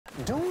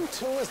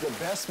Part 2 is the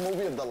best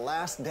movie of the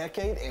last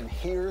decade, and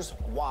here's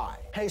why.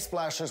 Hey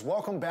Splashers,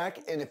 welcome back,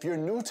 and if you're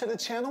new to the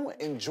channel,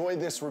 enjoy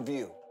this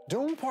review.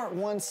 Dune Part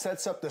 1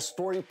 sets up the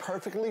story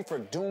perfectly for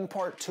Dune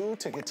Part 2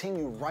 to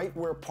continue right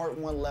where Part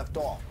 1 left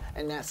off,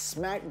 and that's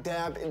smack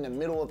dab in the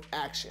middle of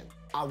action.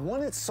 I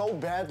wanted so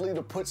badly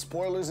to put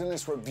spoilers in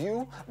this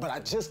review, but I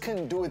just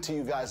couldn't do it to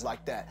you guys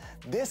like that.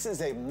 This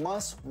is a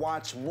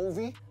must-watch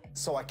movie,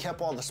 so I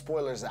kept all the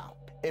spoilers out.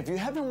 If you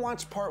haven't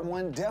watched Part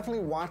 1,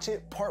 definitely watch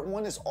it. Part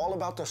 1 is all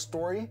about the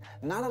story,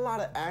 not a lot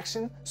of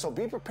action, so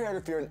be prepared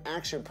if you're an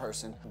action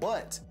person,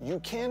 but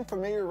you can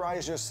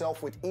familiarize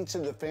yourself with each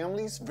of the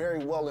families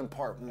very well in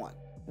Part 1.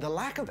 The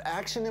lack of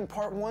action in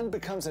Part 1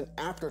 becomes an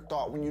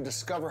afterthought when you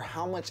discover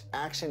how much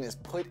action is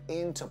put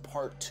into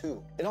Part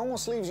 2. It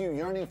almost leaves you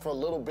yearning for a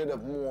little bit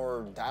of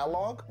more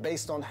dialogue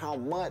based on how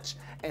much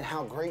and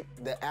how great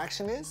the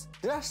action is.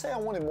 Did I say I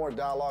wanted more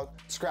dialogue?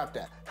 Scrap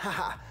that.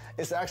 Haha.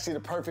 It's actually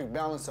the perfect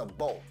balance of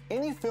both.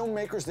 Any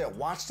filmmakers that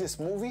watch this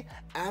movie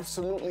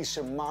absolutely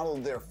should model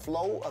their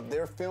flow of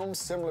their films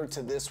similar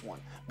to this one,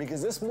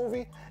 because this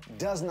movie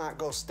does not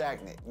go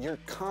stagnant. You're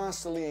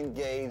constantly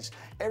engaged.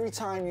 Every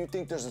time you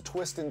think there's a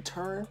twist and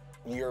turn,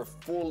 you're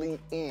fully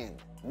in.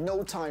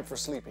 No time for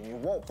sleeping. You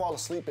won't fall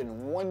asleep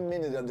in 1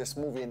 minute of this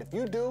movie, and if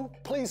you do,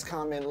 please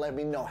comment and let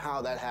me know how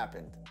that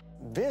happened.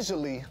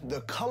 Visually,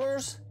 the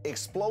colors,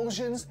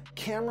 explosions,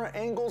 camera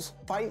angles,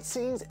 fight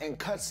scenes, and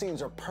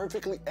cutscenes are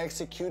perfectly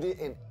executed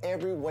in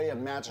every way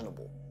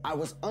imaginable. I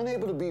was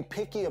unable to be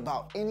picky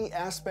about any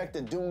aspect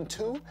of Dune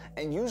 2,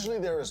 and usually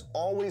there is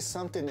always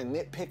something to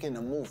nitpick in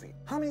a movie.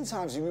 How many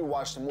times have you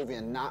watched a movie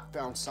and not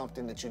found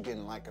something that you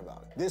didn't like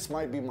about it? This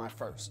might be my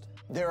first.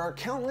 There are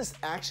countless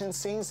action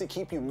scenes to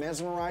keep you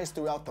mesmerized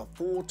throughout the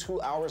full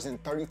 2 hours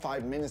and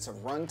 35 minutes of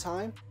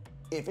runtime.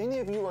 If any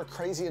of you are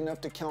crazy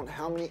enough to count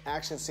how many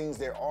action scenes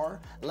there are,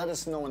 let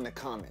us know in the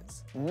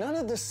comments. None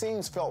of the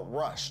scenes felt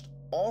rushed.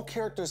 All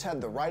characters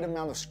had the right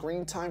amount of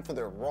screen time for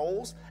their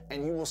roles,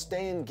 and you will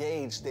stay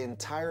engaged the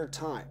entire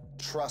time.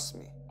 Trust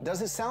me.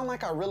 Does it sound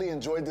like I really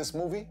enjoyed this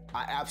movie?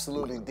 I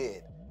absolutely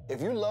did. If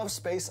you love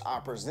space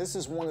operas, this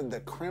is one of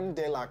the creme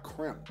de la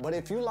creme. But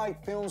if you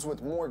like films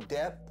with more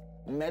depth,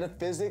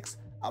 metaphysics,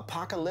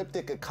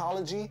 apocalyptic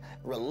ecology,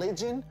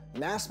 religion,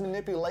 mass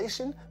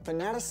manipulation,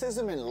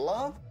 fanaticism, and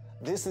love,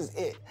 this is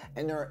it,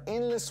 and there are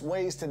endless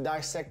ways to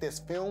dissect this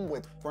film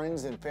with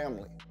friends and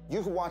family.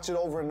 You can watch it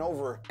over and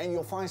over and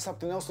you'll find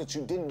something else that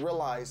you didn't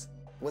realize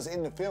was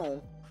in the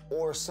film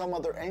or some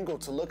other angle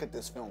to look at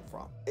this film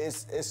from.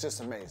 It's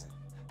just amazing.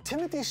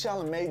 Timothee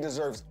Chalamet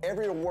deserves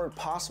every award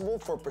possible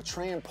for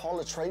portraying Paul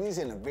Atreides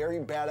in a very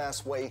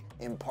badass way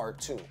in Part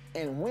 2.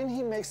 And when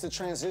he makes the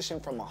transition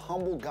from a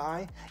humble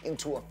guy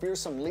into a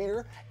fearsome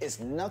leader, it's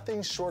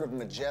nothing short of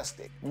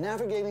majestic.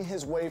 Navigating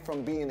his way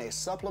from being a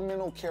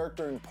supplemental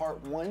character in Part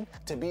 1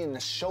 to being the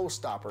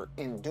showstopper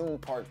in Dune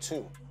Part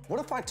 2. What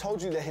if I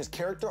told you that his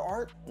character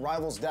arc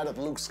rivals that of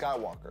Luke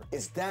Skywalker?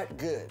 It's that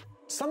good.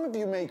 Some of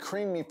you may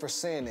cream me for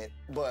saying it,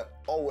 but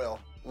oh well.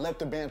 Let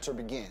the banter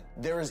begin.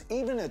 There is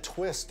even a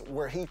twist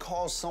where he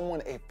calls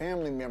someone a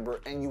family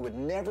member and you would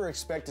never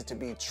expect it to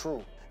be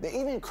true. The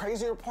even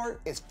crazier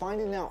part is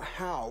finding out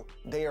how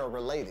they are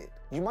related.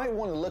 You might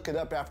want to look it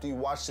up after you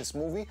watch this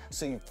movie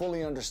so you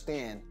fully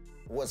understand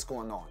what's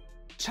going on.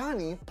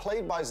 Chani,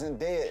 played by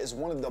Zendaya, is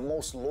one of the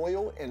most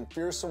loyal and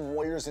fearsome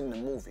warriors in the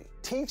movie,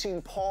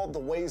 teaching Paul the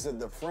ways of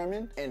the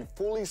Fremen and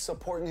fully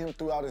supporting him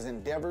throughout his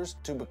endeavors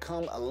to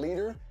become a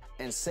leader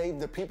and save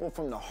the people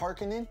from the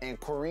Harkonnen and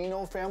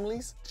Corino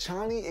families.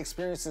 Chani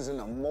experiences an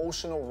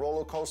emotional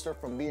roller coaster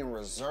from being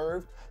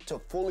reserved to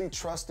fully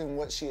trusting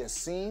what she has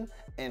seen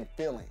and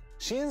feeling.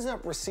 She ends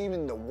up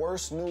receiving the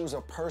worst news a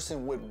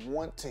person would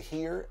want to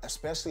hear,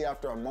 especially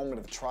after a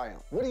moment of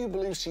triumph. What do you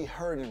believe she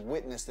heard and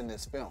witnessed in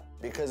this film?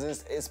 Because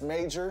it's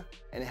major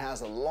and it has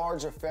a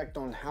large effect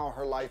on how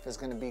her life is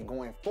going to be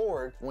going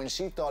forward when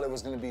she thought it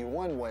was going to be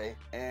one way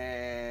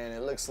and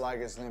it looks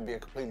like it's going to be a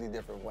completely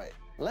different way.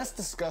 Let's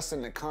discuss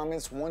in the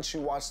comments once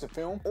you watch the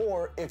film,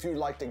 or if you'd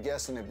like to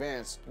guess in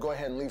advance, go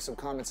ahead and leave some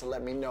comments and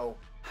let me know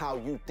how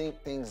you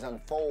think things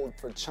unfold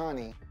for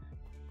Chani.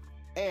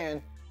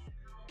 And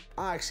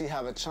I actually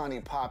have a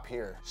Chani pop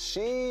here.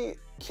 She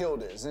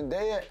killed it.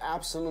 Zendaya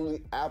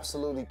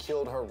absolutely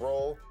killed her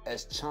role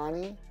as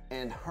Chani,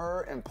 and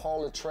her and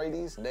Paul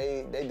Atreides,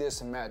 they did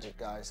some magic,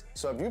 guys.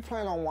 So if you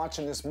plan on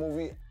watching this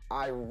movie,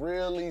 I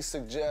really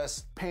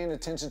suggest paying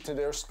attention to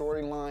their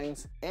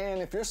storylines.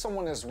 And if you're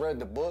someone that's read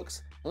the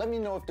books, let me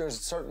know if there's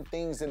certain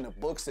things in the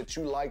books that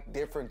you like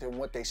different than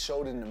what they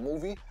showed in the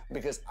movie,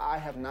 because I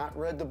have not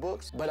read the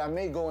books, but I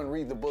may go and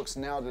read the books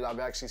now that I've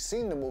actually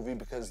seen the movie,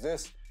 because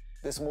this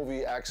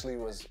movie actually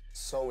was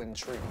so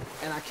intriguing.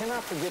 And I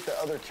cannot forget the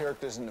other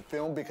characters in the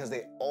film because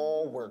they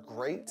all were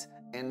great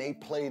and they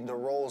played the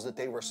roles that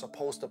they were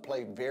supposed to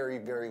play very,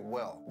 very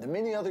well. The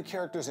many other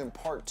characters in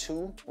Part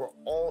 2 were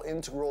all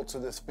integral to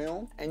this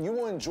film, and you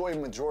will enjoy a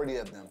majority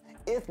of them,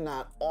 if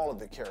not all of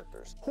the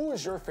characters. Who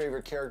is your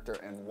favorite character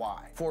and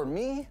why? For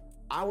me,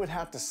 I would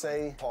have to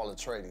say Paul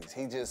Atreides.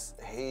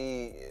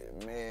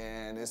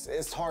 Man,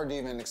 it's hard to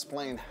even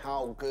explain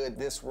how good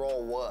this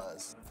role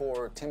was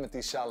for Timothee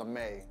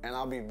Chalamet, and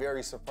I'll be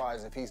very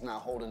surprised if he's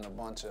not holding a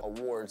bunch of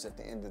awards at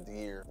the end of the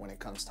year when it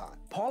comes time.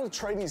 Paul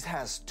Atreides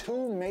has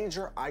two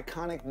major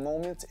iconic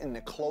moments in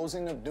the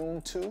closing of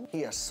Dune 2.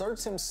 He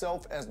asserts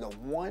himself as the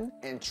one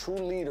and true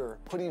leader,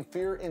 putting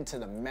fear into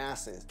the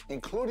masses,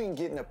 including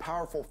getting a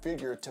powerful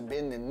figure to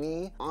bend the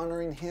knee,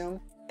 honoring him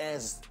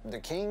as the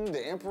king, the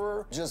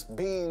emperor, just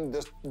being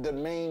the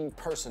main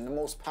person, the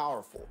most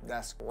powerful.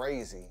 That's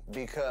crazy,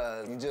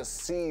 because you just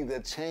see the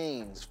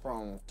change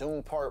from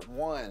Dune Part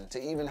 1 to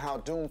even how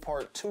Dune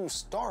Part 2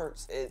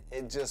 starts.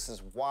 It just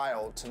is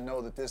wild to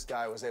know that this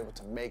guy was able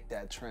to make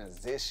that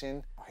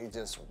transition. He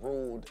just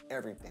ruled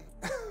everything.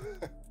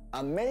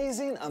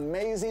 Amazing,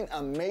 amazing,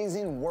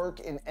 amazing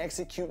work in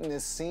executing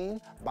this scene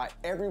by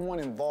everyone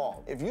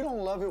involved. If you don't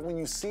love it when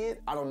you see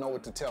it, I don't know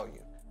what to tell you.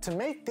 To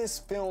make this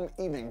film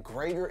even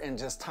greater and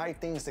just tie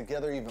things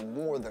together even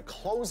more, the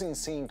closing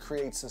scene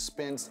creates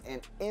suspense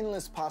and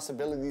endless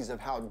possibilities of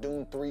how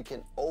Dune 3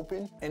 can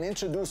open and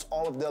introduce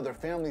all of the other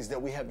families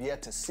that we have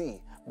yet to see.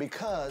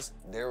 Because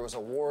there was a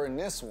war in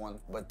this one,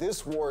 but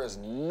this war is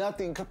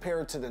nothing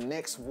compared to the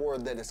next war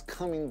that is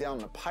coming down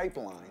the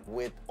pipeline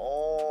with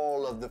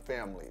all of the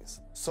families.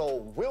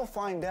 So we'll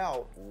find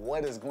out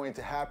what is going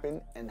to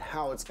happen and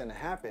how it's going to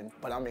happen,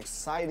 but I'm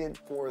excited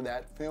for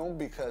that film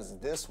because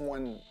this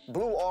one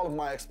blew all of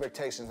my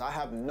expectations. I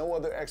have no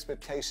other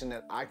expectation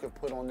that I could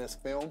put on this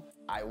film.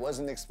 I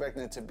wasn't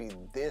expecting it to be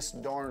this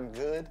darn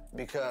good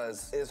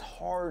because it's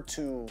hard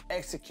to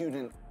execute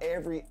in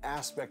every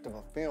aspect of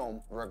a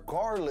film,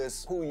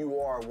 regardless who you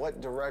are,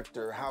 what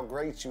director, how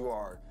great you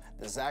are.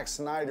 The Zack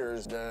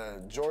Snyders,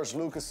 the George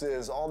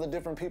Lucases, all the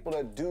different people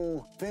that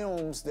do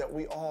films that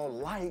we all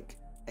like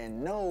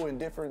and know in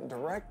different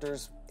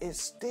directors,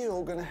 it's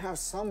still gonna have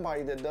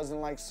somebody that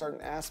doesn't like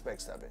certain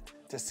aspects of it.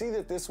 To see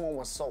that this one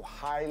was so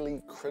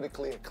highly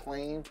critically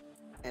acclaimed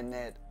and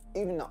that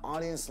even the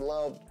audience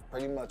loved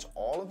pretty much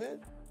all of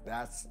it,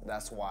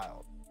 that's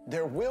wild.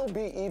 There will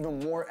be even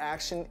more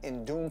action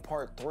in Dune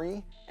Part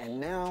 3, and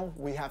now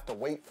we have to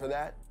wait for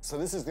that. So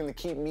this is gonna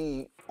keep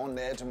me on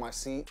the edge of my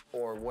seat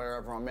or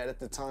wherever I'm at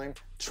the time,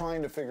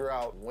 trying to figure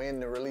out when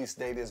the release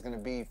date is gonna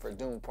be for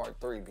Dune Part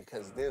 3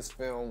 because this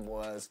film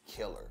was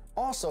killer.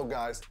 Also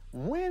guys,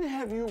 when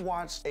have you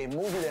watched a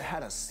movie that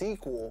had a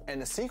sequel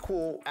and the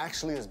sequel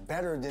actually is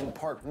better than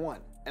Part 1?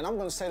 And I'm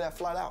gonna say that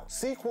flat out.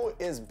 Sequel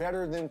is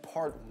better than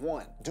Part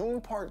 1. Dune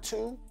Part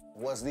 2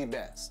 was the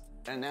best.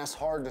 And that's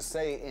hard to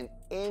say in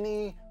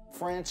any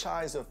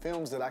franchise of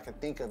films that I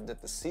could think of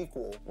that the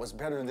sequel was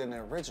better than the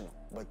original.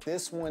 But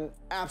this one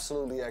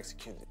absolutely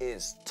executed.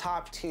 It's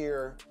top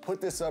tier. Put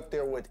this up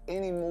there with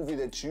any movie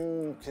that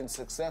you can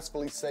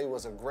successfully say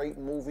was a great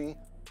movie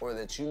or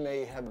that you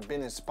may have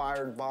been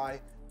inspired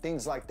by,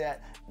 things like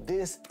that.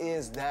 This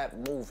is that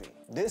movie.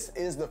 This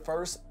is the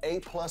first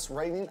A+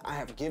 rating I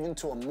have given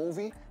to a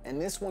movie,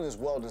 and this one is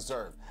well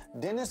deserved.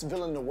 Denis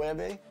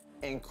Villeneuve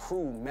and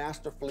crew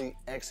masterfully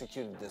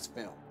executed this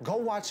film. Go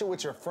watch it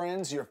with your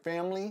friends, your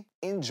family.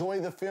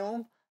 Enjoy the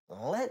film.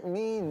 Let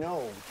me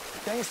know.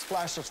 Thanks,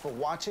 Splashers, for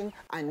watching.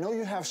 I know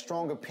you have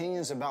strong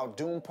opinions about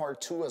Dune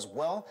Part 2 as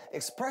well.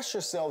 Express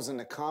yourselves in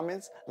the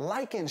comments.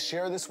 Like and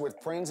share this with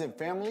friends and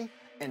family,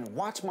 and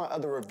watch my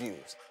other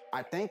reviews.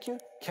 I thank you.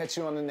 Catch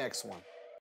you on the next one.